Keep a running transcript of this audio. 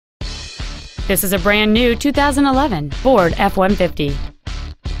This is a brand new 2011 Ford F-150.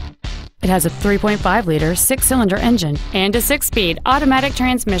 It has a 3.5-liter six-cylinder engine and a 6-speed automatic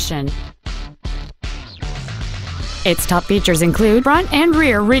transmission. Its top features include front and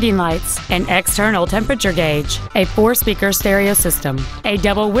rear reading lights, an external temperature gauge, a 4-speaker stereo system, a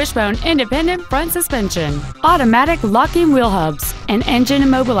double wishbone independent front suspension, automatic locking wheel hubs, an engine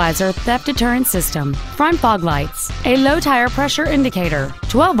immobilizer theft deterrent system, front fog lights, a low tire pressure indicator,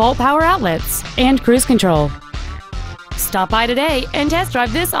 12-volt power outlets, and cruise control. Stop by today and test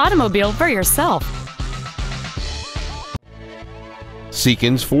drive this automobile for yourself.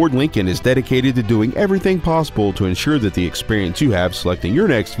 Seekins Ford-Lincoln is dedicated to doing everything possible to ensure that the experience you have selecting your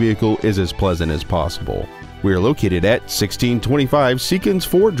next vehicle is as pleasant as possible. We are located at 1625 Seekins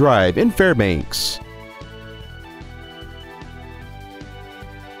Ford Drive in Fairbanks.